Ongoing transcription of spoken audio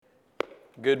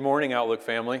Good morning, Outlook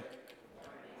family.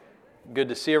 Good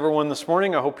to see everyone this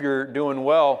morning. I hope you're doing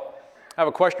well. I have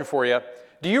a question for you.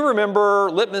 Do you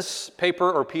remember litmus paper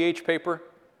or pH paper?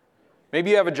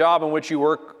 Maybe you have a job in which you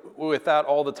work with that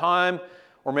all the time,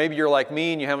 or maybe you're like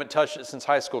me and you haven't touched it since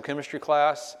high school chemistry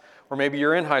class, or maybe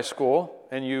you're in high school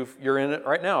and you're in it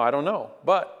right now. I don't know.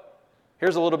 But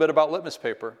here's a little bit about litmus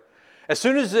paper. As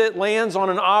soon as it lands on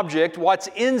an object, what's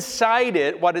inside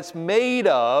it, what it's made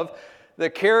of, the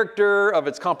character of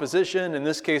its composition, in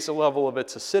this case, the level of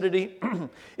its acidity,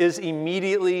 is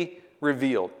immediately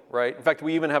revealed, right? In fact,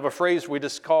 we even have a phrase we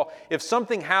just call, if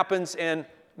something happens and,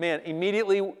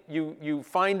 immediately you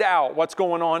find out what's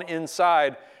going on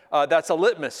inside, that's a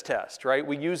litmus test, right?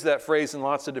 We use that phrase in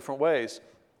lots of different ways.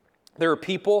 There are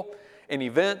people and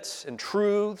events and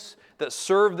truths that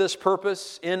serve this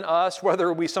purpose in us,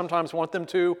 whether we sometimes want them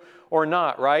to or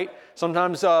not, right?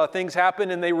 Sometimes things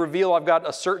happen and they reveal I've got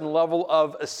a certain level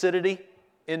of acidity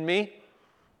in me.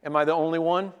 Am I the only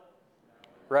one?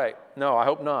 Right. No, I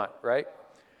hope not, right?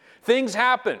 Things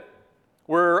happen.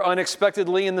 We're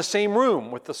unexpectedly in the same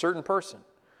room with a certain person.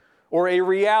 Or a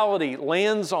reality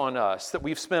lands on us that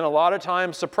we've spent a lot of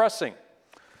time suppressing.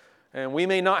 And we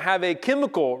may not have a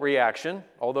chemical reaction,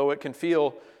 although it can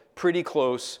feel pretty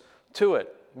close to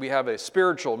it. We have a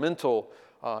spiritual, mental,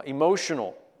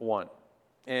 emotional one.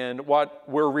 And what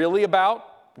we're really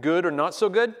about, good or not so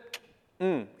good,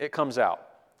 it comes out.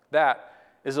 That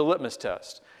is a litmus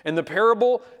test. And the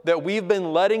parable that we've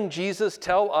been letting Jesus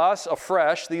tell us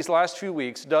afresh these last few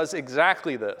weeks does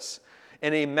exactly this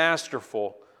in a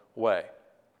masterful way.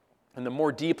 And the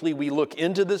more deeply we look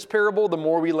into this parable, the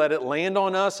more we let it land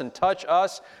on us and touch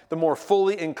us, the more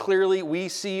fully and clearly we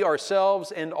see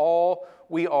ourselves and all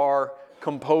we are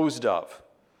composed of.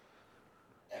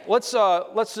 Let's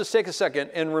just take a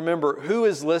second and remember who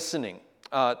is listening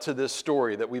to this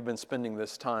story that we've been spending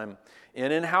this time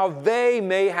in and how they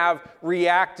may have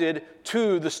reacted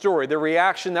to the story, the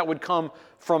reaction that would come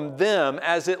from them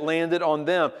as it landed on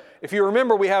them. If you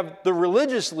remember, we have the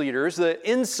religious leaders, the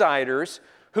insiders,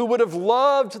 who would have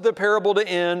loved the parable to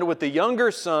end with the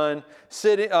younger son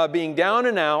being down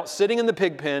and out, sitting in the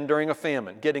pig pen during a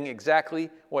famine, getting exactly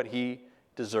what he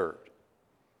deserved.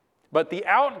 But the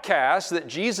outcasts that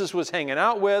Jesus was hanging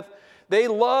out with, they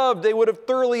would have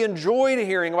thoroughly enjoyed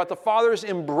hearing about the Father's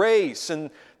embrace and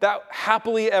that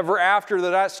happily ever after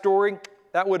that story,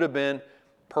 that would have been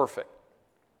perfect.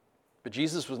 But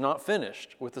Jesus was not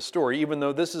finished with the story, even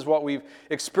though this is what we've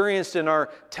experienced in our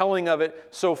telling of it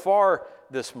so far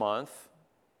this month.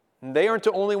 And they aren't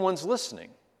the only ones listening.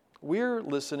 We're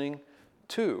listening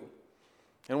too.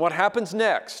 And what happens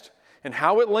next and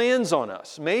how it lands on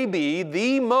us may be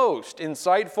the most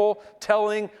insightful,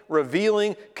 telling,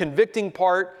 revealing, convicting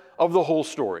part of the whole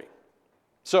story.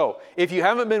 So, if you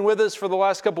haven't been with us for the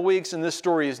last couple weeks and this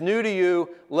story is new to you,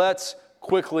 let's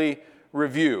quickly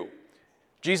review.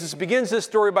 Jesus begins this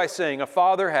story by saying a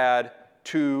father had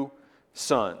two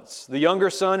sons. The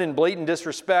younger son, in blatant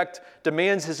disrespect,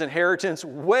 demands his inheritance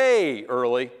way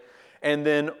early and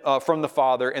then from the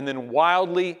father, and then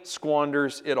wildly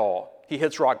squanders it all. He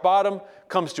hits rock bottom,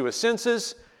 comes to his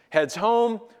senses, heads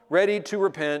home, ready to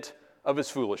repent of his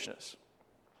foolishness.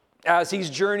 As he's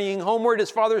journeying homeward, his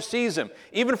father sees him,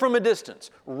 even from a distance,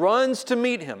 runs to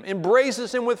meet him,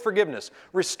 embraces him with forgiveness,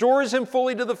 restores him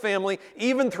fully to the family,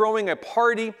 even throwing a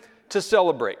party to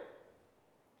celebrate.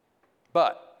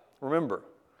 But remember,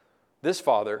 this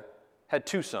father had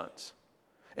two sons.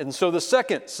 And so the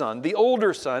second son, the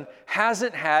older son,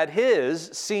 hasn't had his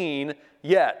seen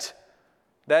yet.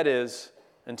 That is,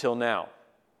 until now.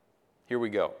 Here we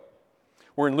go.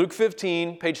 We're in Luke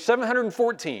 15, page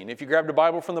 714. If you grabbed a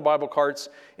Bible from the Bible carts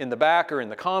in the back or in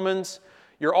the Commons,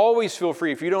 you're always feel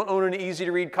free. If you don't own an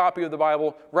easy-to-read copy of the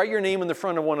Bible, write your name in the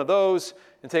front of one of those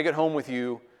and take it home with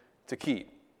you to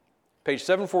keep. Page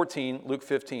 714, Luke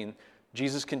 15,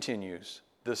 Jesus continues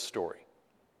this story.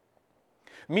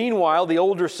 Meanwhile, the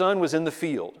older son was in the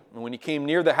field, and when he came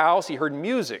near the house, he heard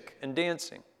music and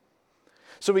dancing.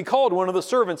 So he called one of the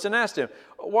servants and asked him,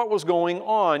 what was going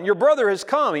on? Your brother has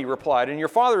come, he replied, and your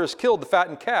father has killed the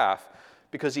fattened calf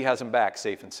because he has him back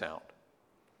safe and sound.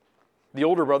 The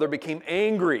older brother became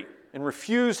angry and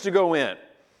refused to go in.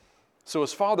 So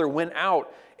his father went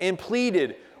out and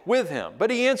pleaded with him. But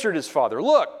he answered his father,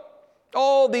 look,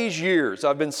 all these years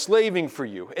I've been slaving for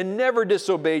you and never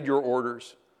disobeyed your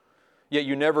orders. Yet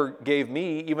you never gave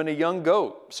me even a young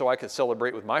goat so I could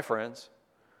celebrate with my friends.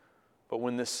 But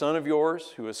when this son of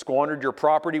yours, who has squandered your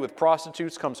property with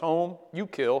prostitutes, comes home, you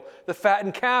kill the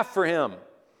fattened calf for him.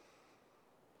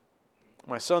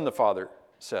 My son, the father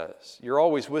says, you're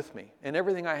always with me, and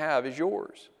everything I have is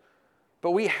yours.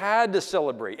 But we had to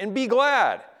celebrate and be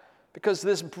glad because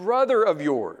this brother of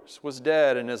yours was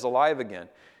dead and is alive again.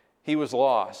 He was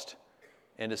lost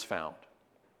and is found.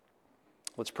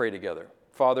 Let's pray together.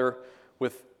 Father,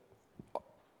 with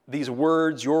these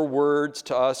words, your words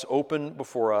to us, open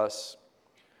before us,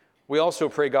 we also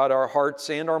pray, God, our hearts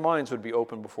and our minds would be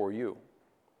open before you.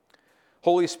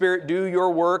 Holy Spirit, do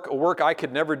your work, a work I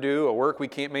could never do, a work we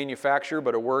can't manufacture,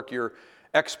 but a work you're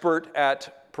expert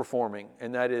at performing,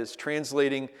 and that is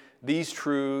translating these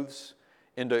truths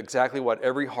into exactly what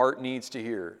every heart needs to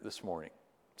hear this morning.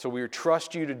 So we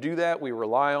trust you to do that, we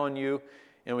rely on you,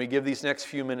 and we give these next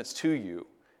few minutes to you.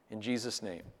 In Jesus'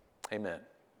 name, amen.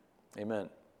 Amen.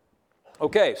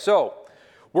 Okay, so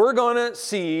we're going to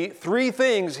see three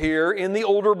things here in the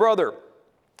older brother.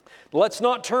 Let's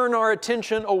not turn our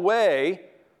attention away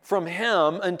from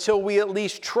him until we at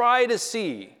least try to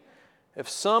see if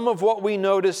some of what we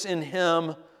notice in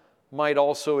him might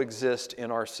also exist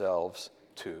in ourselves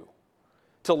too.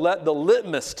 To let the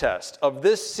litmus test of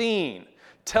this scene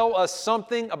tell us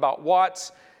something about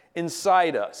what's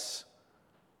inside us,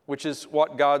 which is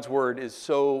what God's Word is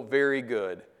so very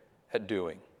good at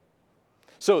doing.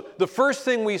 So the first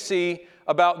thing we see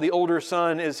about the older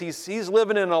son is he's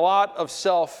living in a lot of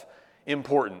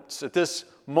self-importance. At this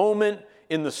moment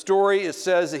in the story, it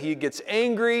says that he gets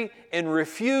angry and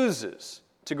refuses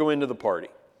to go into the party.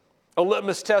 A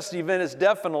litmus test event is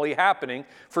definitely happening,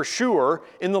 for sure,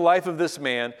 in the life of this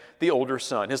man, the older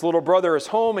son. His little brother is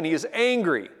home and he is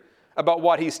angry about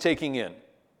what he's taking in.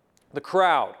 The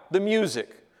crowd, the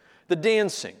music, the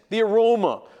dancing, the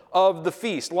aroma of the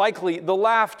feast, likely the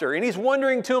laughter. And he's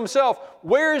wondering to himself,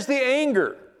 where's the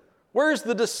anger? Where's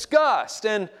the disgust?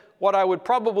 And what I would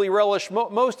probably relish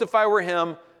most if I were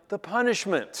him, the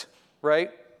punishment,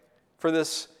 right, for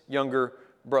this younger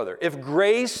brother. If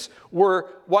grace were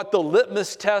what the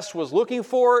litmus test was looking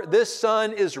for, this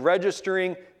son is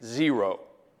registering 0.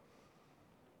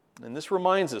 And this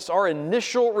reminds us, our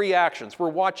initial reactions, we're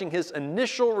watching his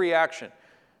initial reaction.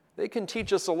 They can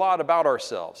teach us a lot about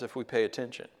ourselves if we pay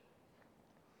attention.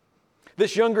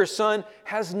 This younger son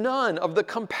has none of the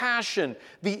compassion,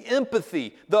 the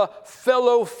empathy, the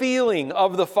fellow feeling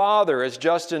of the father, as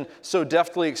Justin so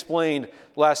deftly explained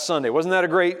last Sunday. Wasn't that a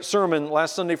great sermon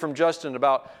last Sunday from Justin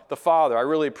about the father? I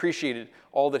really appreciated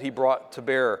all that he brought to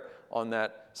bear on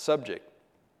that subject.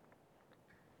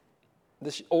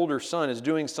 This older son is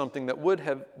doing something that would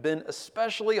have been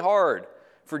especially hard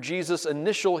for Jesus'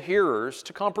 initial hearers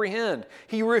to comprehend.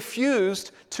 He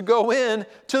refused to go in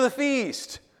to the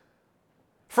feast.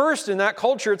 First, in that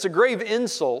culture, it's a grave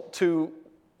insult to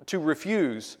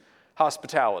refuse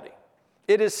hospitality.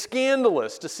 It is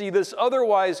scandalous to see this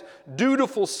otherwise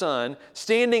dutiful son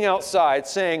standing outside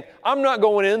saying, I'm not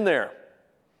going in there.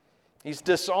 He's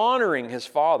dishonoring his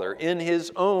father in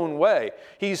his own way.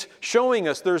 He's showing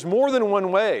us there's more than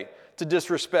one way to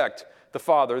disrespect the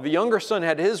father. The younger son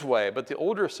had his way, but the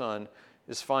older son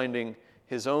is finding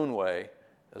his own way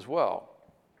as well.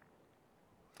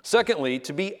 Secondly,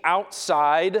 to be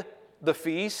outside the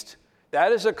feast,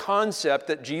 that is a concept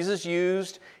that Jesus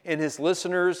used and his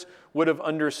listeners would have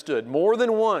understood. More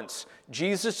than once,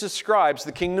 Jesus describes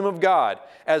the kingdom of God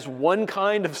as one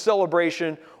kind of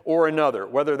celebration or another,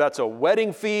 whether that's a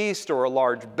wedding feast or a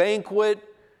large banquet.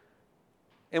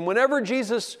 And whenever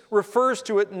Jesus refers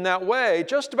to it in that way,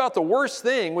 just about the worst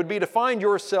thing would be to find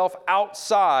yourself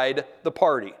outside the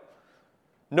party.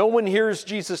 No one hears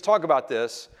Jesus talk about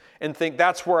this and think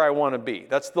that's where I want to be.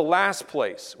 That's the last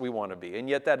place we want to be. And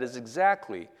yet that is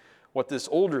exactly what this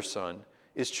older son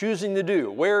is choosing to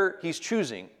do, where he's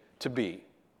choosing to be.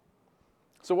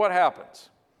 So what happens?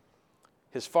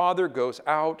 His father goes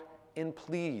out and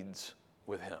pleads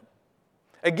with him.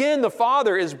 Again, the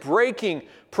father is breaking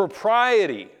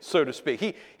propriety, so to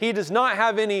speak. He does not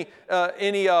have any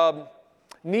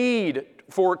need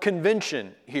for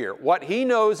convention here. What he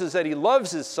knows is that he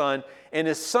loves his son, and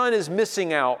his son is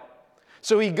missing out.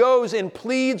 So he goes and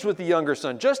pleads with the younger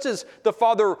son, just as the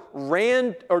father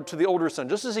ran, or to the older son,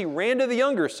 just as he ran to the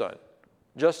younger son.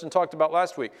 Justin talked about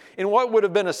last week. In what would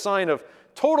have been a sign of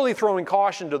totally throwing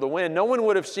caution to the wind, no one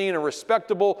would have seen a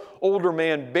respectable older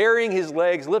man burying his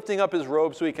legs, lifting up his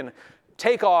robe so he can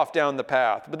take off down the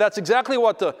path. But that's exactly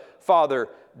what the father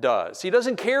does. He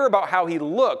doesn't care about how he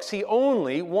looks. He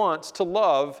only wants to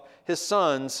love his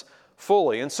sons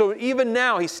fully. And so even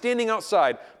now, he's standing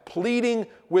outside pleading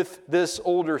with this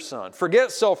older son.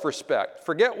 Forget self-respect.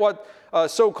 Forget what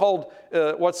so-called,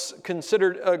 what's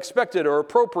considered expected or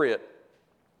appropriate.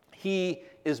 He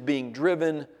is being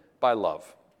driven by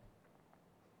love.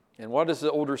 And what is the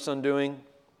older son doing?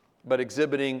 But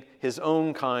exhibiting his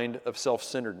own kind of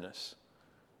self-centeredness.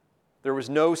 There was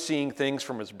no seeing things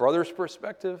from his brother's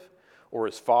perspective or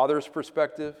his father's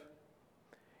perspective.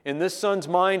 In this son's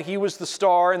mind, he was the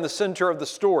star and the center of the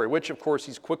story, which, of course,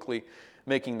 he's quickly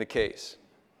making the case.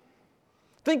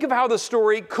 Think of how the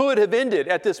story could have ended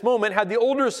at this moment had the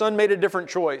older son made a different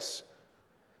choice.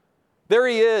 There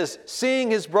he is, seeing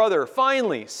his brother,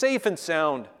 finally, safe and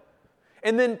sound,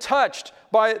 and then touched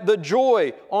by the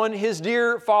joy on his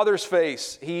dear father's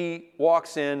face, he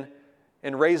walks in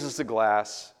and raises the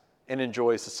glass and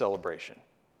enjoys the celebration.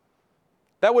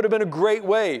 That would have been a great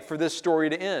way for this story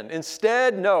to end.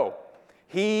 Instead, no,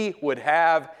 he would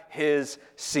have his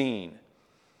scene.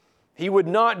 He would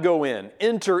not go in,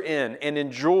 enter in, and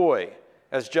enjoy,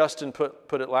 as Justin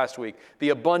put it last week, the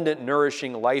abundant,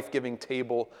 nourishing, life-giving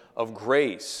table of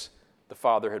grace the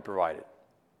Father had provided.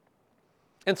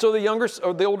 And so the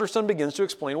older son begins to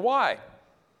explain why.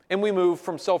 And we move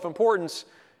from self-importance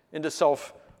into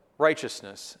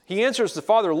self-righteousness. He answers the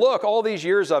father, "Look, all these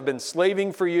years I've been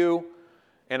slaving for you,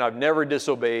 and I've never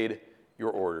disobeyed your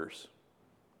orders."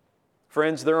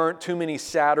 Friends, there aren't too many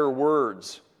sadder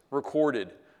words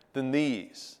recorded than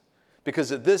these.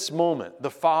 Because at this moment, the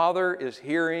father is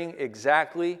hearing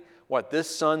exactly what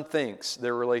this son thinks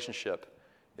their relationship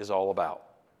is all about.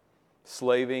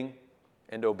 Slaving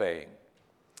and obeying.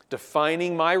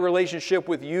 Defining my relationship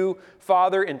with you,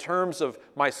 Father, in terms of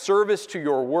my service to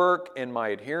your work and my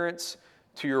adherence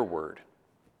to your word.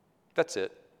 That's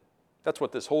it. That's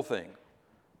what this whole thing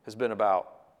has been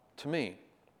about to me.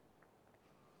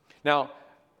 Now,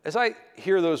 as I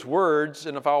hear those words,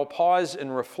 and if I'll pause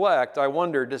and reflect, I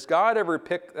wonder, does God ever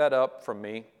pick that up from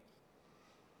me?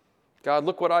 God,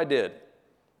 look what I did.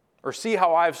 Or see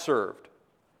how I've served.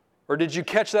 Or did you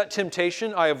catch that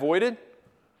temptation I avoided?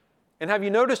 And have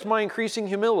you noticed my increasing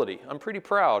humility? I'm pretty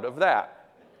proud of that,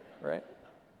 right?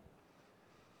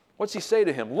 What's he say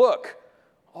to him? Look,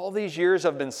 all these years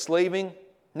I've been slaving,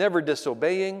 never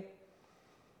disobeying.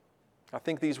 I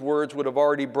think these words would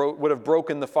have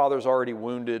broken the father's already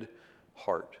wounded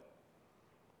heart.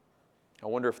 I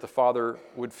wonder if the father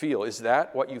would feel, is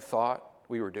that what you thought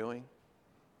we were doing?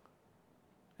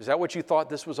 Is that what you thought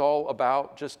this was all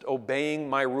about, just obeying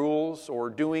my rules or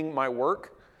doing my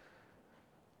work?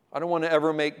 I don't want to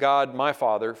ever make God, my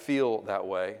Father, feel that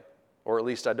way, or at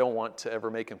least I don't want to ever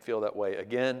make him feel that way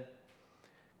again,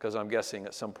 because I'm guessing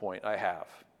at some point I have,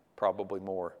 probably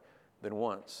more than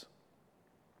once.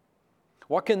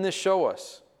 What can this show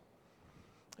us?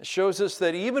 It shows us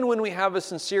that even when we have a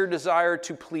sincere desire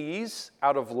to please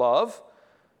out of love,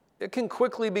 it can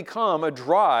quickly become a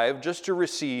drive just to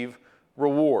receive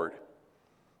reward.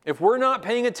 If we're not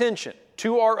paying attention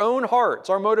to our own hearts,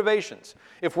 our motivations,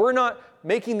 if we're not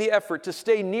making the effort to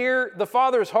stay near the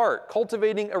Father's heart,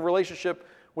 cultivating a relationship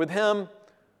with him,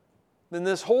 then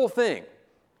this whole thing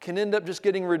can end up just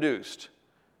getting reduced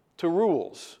to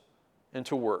rules and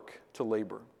to work, to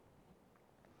labor.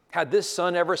 Had this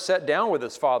son ever sat down with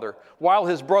his father while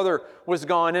his brother was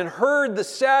gone and heard the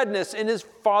sadness in his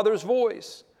father's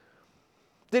voice?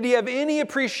 Did he have any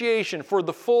appreciation for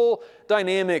the full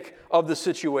dynamic of the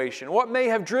situation? What may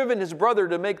have driven his brother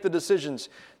to make the decisions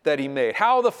that he made?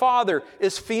 How the father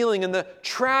is feeling in the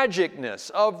tragicness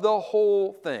of the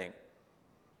whole thing?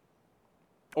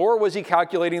 Or was he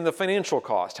calculating the financial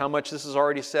cost, how much this has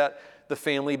already set the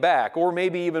family back? Or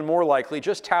maybe even more likely,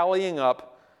 just tallying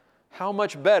up how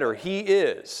much better he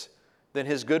is than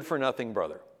his good-for-nothing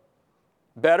brother.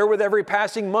 Better with every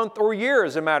passing month or year,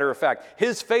 as a matter of fact.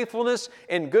 His faithfulness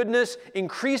and goodness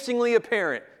increasingly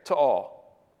apparent to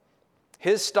all.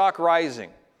 His stock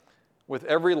rising with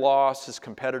every loss his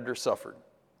competitor suffered.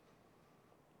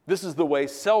 This is the way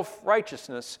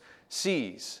self-righteousness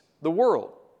sees the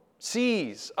world,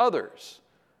 sees others.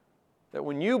 That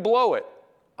when you blow it,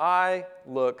 I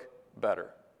look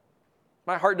better.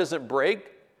 My heart doesn't break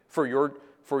for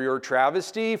your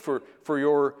travesty, for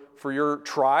your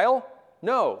trial.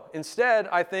 No, instead,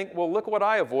 I think, well, look what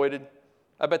I avoided.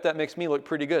 I bet that makes me look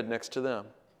pretty good next to them.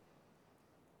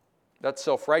 That's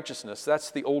self-righteousness. That's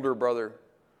the older brother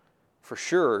for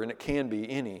sure, and it can be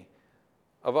any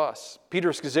of us. Peter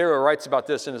Scazzero writes about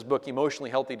this in his book,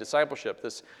 Emotionally Healthy Discipleship,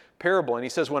 this parable, and he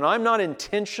says, when I'm not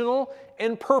intentional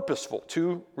and purposeful,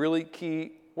 two really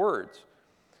key words,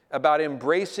 about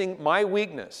embracing my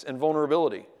weakness and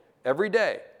vulnerability every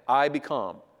day, I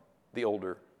become the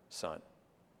older son.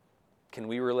 Can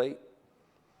we relate?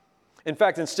 In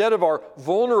fact, instead of our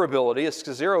vulnerability, as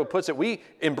Scazzero puts it, we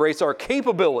embrace our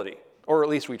capability, or at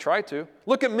least we try to.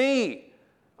 Look at me.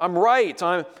 I'm right.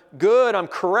 I'm good. I'm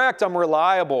correct. I'm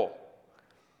reliable.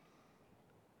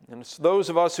 And it's those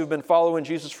of us who've been following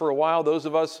Jesus for a while, those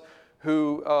of us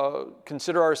who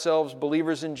consider ourselves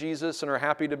believers in Jesus and are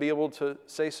happy to be able to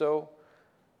say so,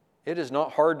 it is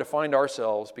not hard to find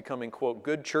ourselves becoming, quote,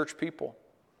 good church people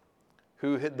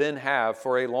who then have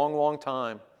for a long, long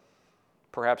time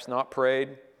perhaps not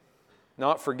prayed,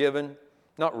 not forgiven,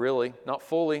 not really, not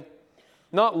fully,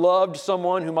 not loved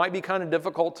someone who might be kind of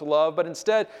difficult to love, but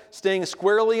instead staying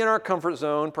squarely in our comfort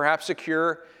zone, perhaps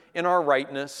secure in our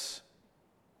rightness.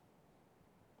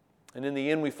 And in the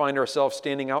end, we find ourselves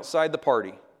standing outside the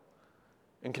party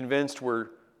and convinced we're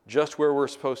just where we're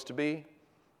supposed to be,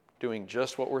 doing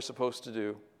just what we're supposed to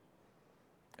do.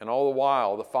 And all the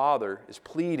while, the Father is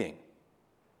pleading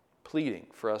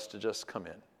for us to just come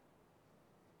in.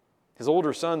 His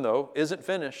older son, though, isn't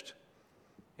finished,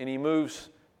 and he moves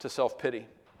to self-pity.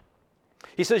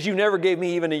 He says, "You never gave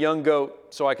me even a young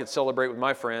goat so I could celebrate with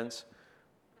my friends.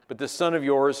 But this son of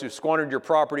yours who squandered your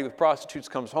property with prostitutes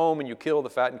comes home and you kill the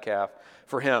fattened calf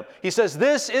for him." He says,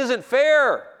 "This isn't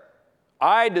fair.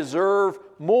 I deserve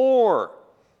more,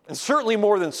 and certainly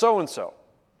more than so-and-so."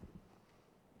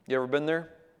 You ever been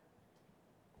there?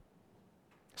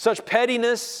 Such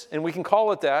pettiness, and we can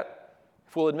call it that,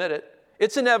 if we'll admit it,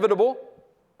 it's inevitable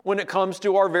when it comes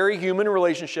to our very human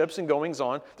relationships and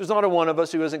goings-on. There's not a one of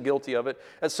us who isn't guilty of it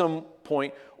at some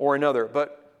point or another.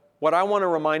 But what I want to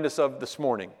remind us of this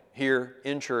morning, here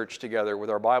in church together with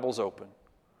our Bibles open,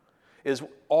 is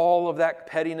all of that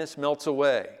pettiness melts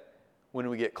away when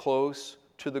we get close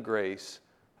to the grace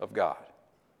of God,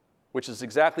 which is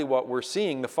exactly what we're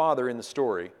seeing the Father in the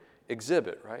story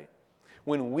exhibit, right?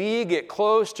 When we get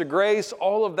close to grace,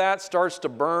 all of that starts to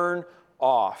burn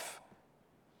off.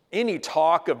 Any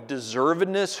talk of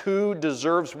deservedness, who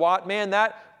deserves what, man,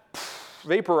 that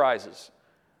vaporizes.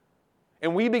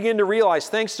 And we begin to realize,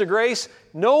 thanks to grace,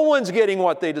 no one's getting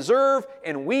what they deserve,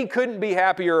 and we couldn't be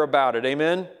happier about it.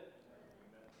 Amen?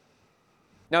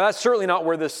 Now, that's certainly not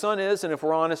where this son is, and if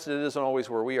we're honest, it isn't always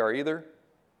where we are either.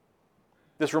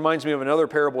 This reminds me of another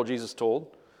parable Jesus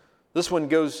told. This one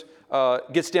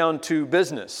gets down to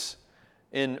business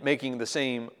in making the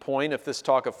same point. If this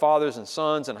talk of fathers and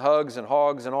sons and hugs and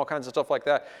hogs and all kinds of stuff like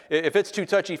that, if it's too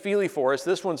touchy-feely for us,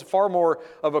 this one's far more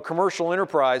of a commercial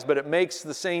enterprise, but it makes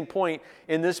the same point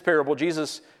in this parable.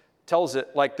 Jesus tells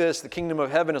it like this: the kingdom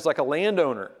of heaven is like a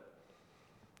landowner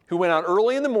who went out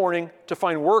early in the morning to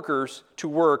find workers to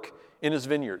work in his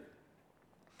vineyard.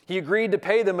 He agreed to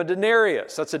pay them a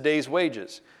denarius, that's a day's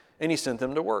wages, and he sent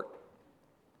them to work.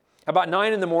 About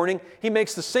 9 in the morning, he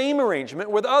makes the same arrangement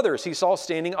with others he saw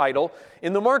standing idle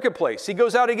in the marketplace. He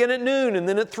goes out again at noon, and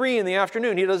then at 3 in the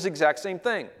afternoon, he does the exact same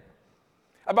thing.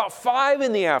 About 5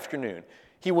 in the afternoon,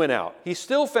 he went out. He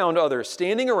still found others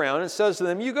standing around and says to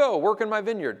them, "You go, work in my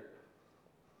vineyard."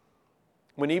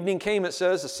 When evening came, it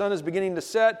says, the sun is beginning to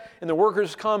set, and the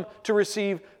workers come to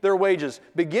receive their wages,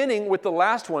 beginning with the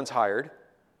last ones hired,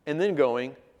 and then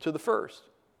going to the first.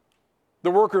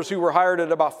 The workers who were hired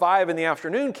at about 5 in the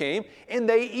afternoon came, and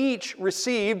they each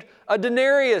received a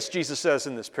denarius, Jesus says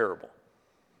in this parable.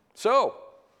 So,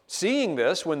 seeing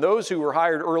this, when those who were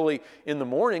hired early in the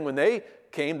morning, when they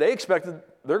came, they expected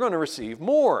they're going to receive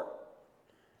more.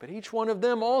 But each one of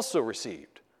them also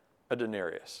received a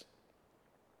denarius.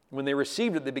 When they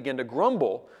received it, they began to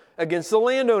grumble against the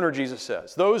landowner, Jesus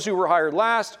says. Those who were hired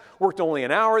last worked only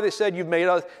an hour. They said, "You've made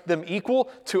them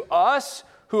equal to us,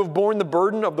 who have borne the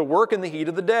burden of the work in the heat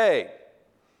of the day."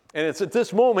 And it's at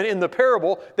this moment in the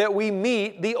parable that we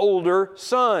meet the older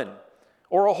son,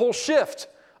 or a whole shift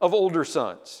of older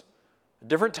sons. A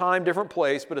different time, different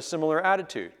place, but a similar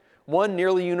attitude. One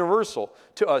nearly universal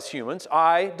to us humans: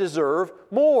 I deserve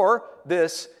more.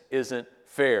 This isn't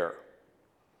fair.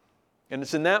 And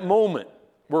it's in that moment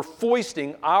we're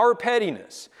foisting our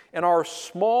pettiness and our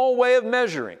small way of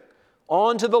measuring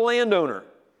onto the landowner,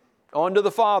 onto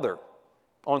the Father,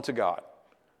 onto God.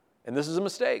 And this is a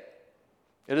mistake.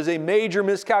 It is a major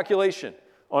miscalculation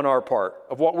on our part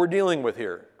of what we're dealing with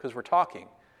here, because we're talking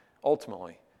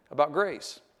ultimately about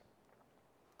grace.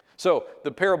 So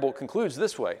the parable concludes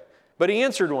this way: but he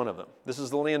answered one of them. This is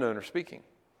the landowner speaking.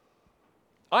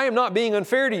 "I am not being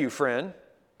unfair to you, friend.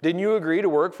 Didn't you agree to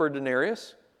work for a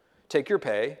denarius? Take your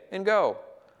pay and go.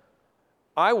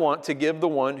 I want to give the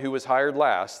one who was hired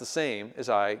last the same as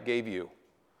I gave you.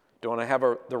 Don't I have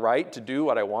the right to do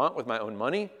what I want with my own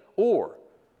money? Or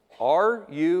are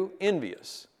you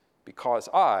envious because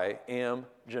I am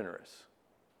generous?"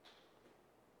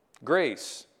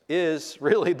 Grace is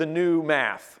really the new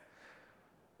math.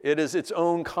 It is its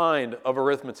own kind of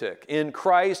arithmetic. In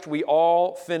Christ, we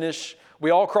all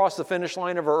cross the finish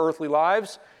line of our earthly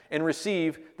lives and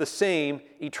receive the same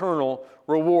eternal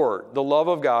reward, the love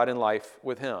of God and life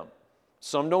with Him.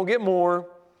 Some don't get more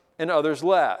and others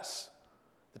less.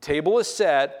 The table is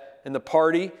set, and the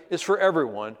party is for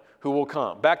everyone who will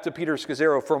come. Back to Peter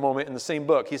Scazzero for a moment in the same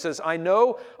book. He says, I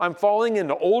know I'm falling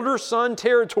into older son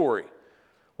territory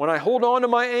when I hold on to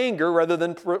my anger rather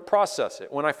than process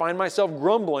it, when I find myself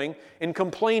grumbling and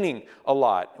complaining a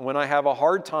lot, when I have a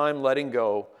hard time letting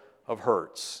go of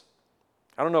hurts.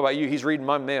 I don't know about you, he's reading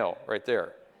my mail right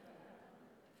there.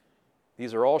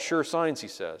 These are all sure signs, he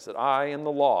says, that I am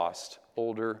the lost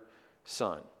older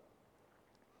son.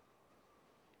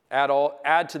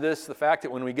 Add to this the fact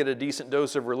that when we get a decent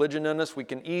dose of religion in us, we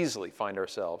can easily find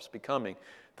ourselves becoming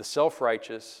the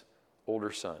self-righteous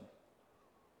older son.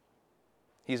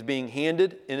 He's being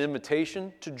handed an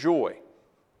invitation to joy,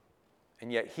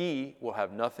 and yet he will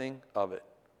have nothing of it.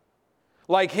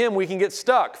 Like him, we can get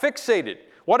stuck, fixated.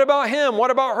 What about him?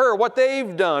 What about her? What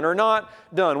they've done or not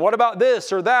done? What about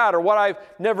this or that or what I've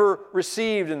never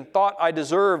received and thought I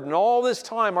deserved? And all this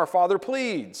time our Father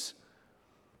pleads.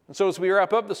 And so as we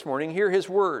wrap up this morning, hear his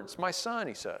words. My son,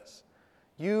 he says,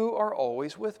 you are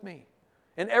always with me.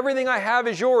 And everything I have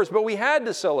is yours, but we had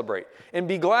to celebrate and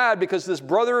be glad because this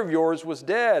brother of yours was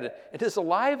dead and is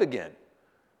alive again.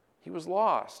 He was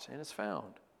lost and is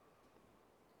found.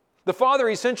 The father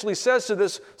essentially says to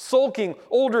this sulking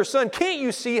older son, can't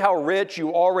you see how rich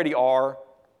you already are?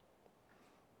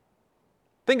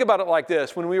 Think about it like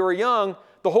this. When we were young,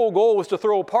 the whole goal was to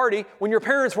throw a party when your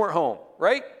parents weren't home,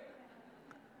 right?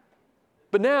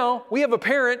 But now we have a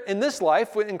parent in this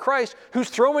life, in Christ, who's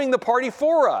throwing the party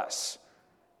for us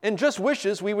and just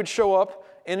wishes we would show up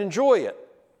and enjoy it.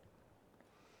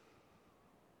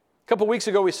 A couple weeks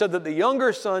ago, we said that the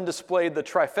younger son displayed the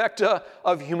trifecta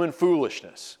of human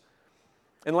foolishness.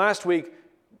 And last week,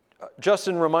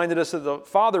 Justin reminded us that the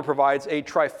father provides a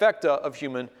trifecta of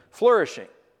human flourishing.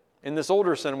 In this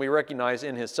older son, we recognize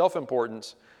in his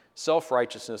self-importance,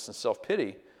 self-righteousness, and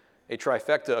self-pity, a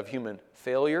trifecta of human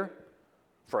failure,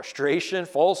 frustration,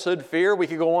 falsehood, fear. We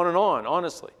could go on and on,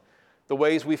 honestly. The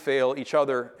ways we fail each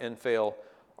other and fail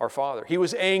our Father. He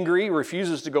was angry,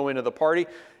 refuses to go into the party.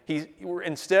 He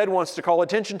instead wants to call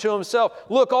attention to himself.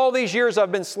 Look, all these years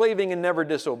I've been slaving and never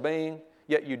disobeying,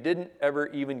 yet you didn't ever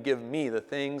even give me the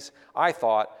things I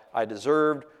thought I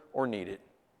deserved or needed.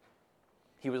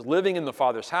 He was living in the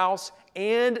Father's house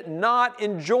and not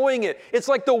enjoying it. It's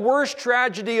like the worst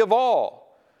tragedy of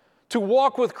all. To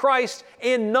walk with Christ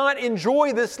and not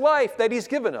enjoy this life that he's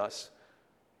given us,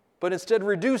 but instead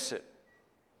reduce it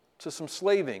to some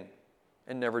slaving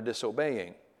and never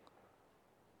disobeying.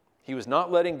 He was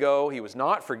not letting go. He was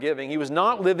not forgiving. He was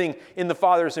not living in the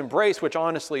Father's embrace, which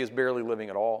honestly is barely living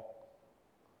at all.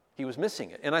 He was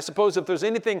missing it. And I suppose if there's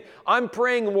anything I'm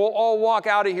praying and we'll all walk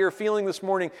out of here feeling this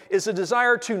morning is a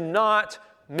desire to not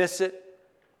miss it,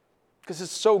 because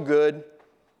it's so good,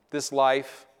 this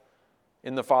life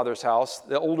in the Father's house.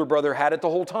 The older brother had it the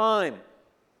whole time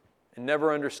and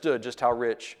never understood just how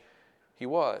rich he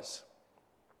was.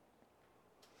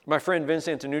 My friend Vince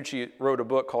Antonucci wrote a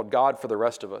book called God for the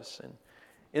Rest of Us. And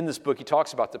in this book, he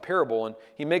talks about the parable, and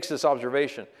he makes this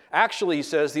observation. Actually, he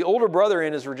says, the older brother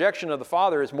in his rejection of the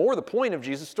father is more the point of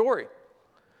Jesus' story.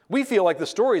 We feel like the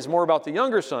story is more about the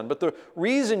younger son, but the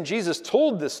reason Jesus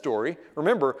told this story,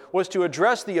 remember, was to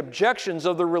address the objections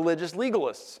of the religious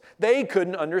legalists. They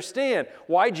couldn't understand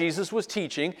why Jesus was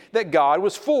teaching that God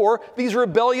was for these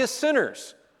rebellious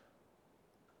sinners.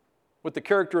 With the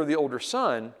character of the older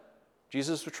son,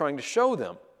 Jesus was trying to show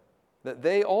them that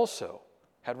they also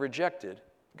had rejected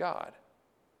God.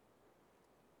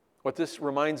 What this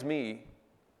reminds me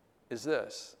is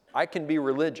this: I can be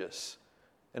religious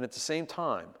and at the same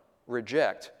time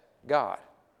reject God.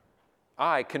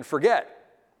 I can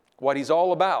forget what he's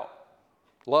all about: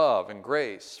 love and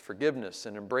grace, forgiveness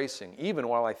and embracing, even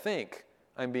while I think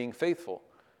I'm being faithful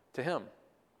to him.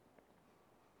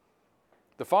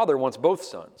 The Father wants both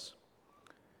sons.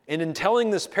 And in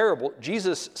telling this parable,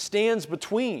 Jesus stands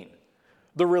between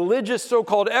the religious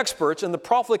so-called experts and the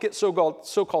profligate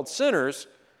so-called sinners,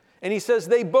 and he says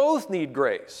they both need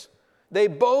grace. They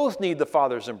both need the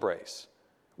Father's embrace.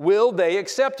 Will they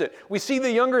accept it? We see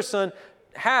the younger son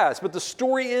has, but the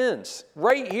story ends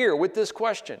right here with this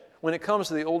question when it comes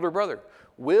to the older brother.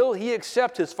 Will he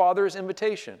accept his father's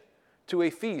invitation to a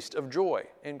feast of joy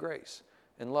and grace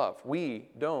and love? We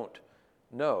don't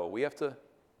know. We have to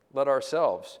let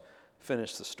ourselves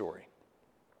finish the story.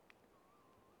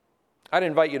 I'd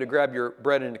invite you to grab your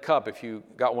bread and a cup if you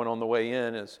got one on the way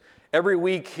in. As every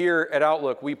week here at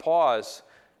Outlook, we pause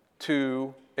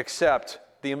to accept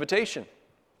the invitation.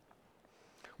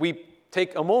 We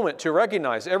take a moment to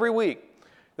recognize every week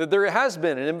that there has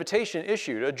been an invitation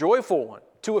issued, a joyful one,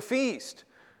 to a feast.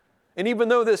 And even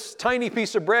though this tiny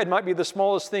piece of bread might be the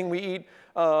smallest thing we eat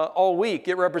all week,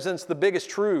 it represents the biggest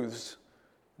truths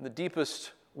and the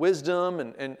deepest wisdom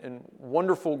and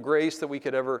wonderful grace that we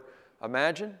could ever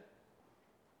imagine.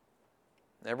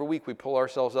 Every week we pull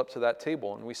ourselves up to that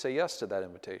table and we say yes to that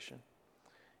invitation.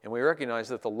 And we recognize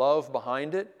that the love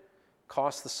behind it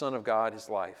cost the Son of God his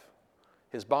life,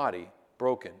 his body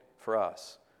broken for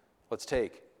us. Let's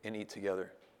take and eat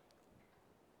together.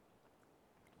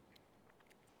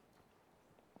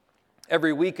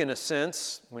 Every week, in a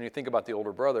sense, when you think about the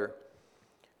older brother,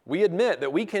 we admit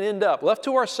that we can end up, left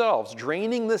to ourselves,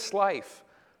 draining this life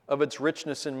of its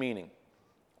richness and meaning.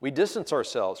 We distance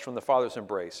ourselves from the Father's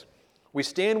embrace. We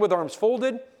stand with arms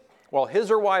folded while his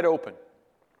are wide open.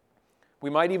 We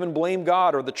might even blame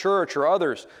God or the church or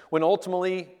others when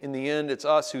ultimately, in the end, it's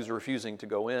us who's refusing to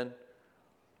go in.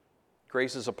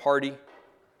 Grace is a party.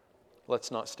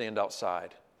 Let's not stand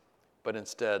outside, but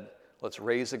instead, let's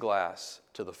raise a glass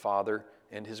to the Father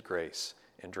and his grace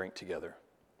and drink together.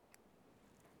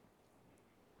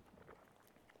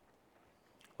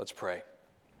 Let's pray.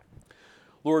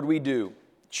 Lord, we do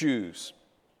choose,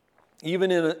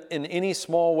 even in any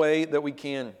small way that we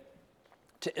can,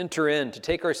 to enter in, to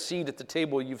take our seat at the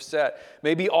table you've set.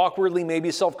 Maybe awkwardly,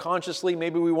 maybe self-consciously,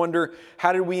 maybe we wonder,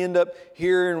 how did we end up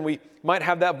here? And we might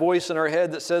have that voice in our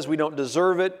head that says we don't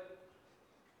deserve it.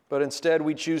 But instead,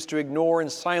 we choose to ignore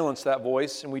and silence that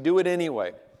voice, and we do it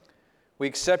anyway. We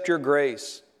accept your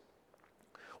grace.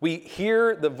 We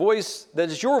hear the voice that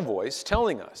is your voice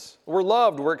telling us we're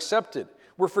loved, we're accepted,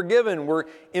 we're forgiven, we're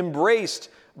embraced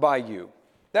by you.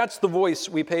 That's the voice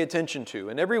we pay attention to.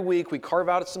 And every week, we carve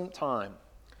out some time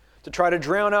to try to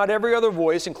drown out every other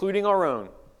voice, including our own,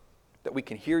 that we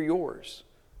can hear yours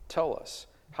tell us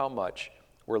how much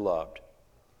we're loved.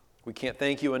 We can't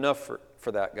thank you enough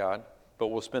for that, God. But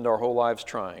we'll spend our whole lives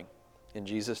trying. In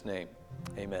Jesus' name,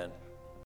 amen.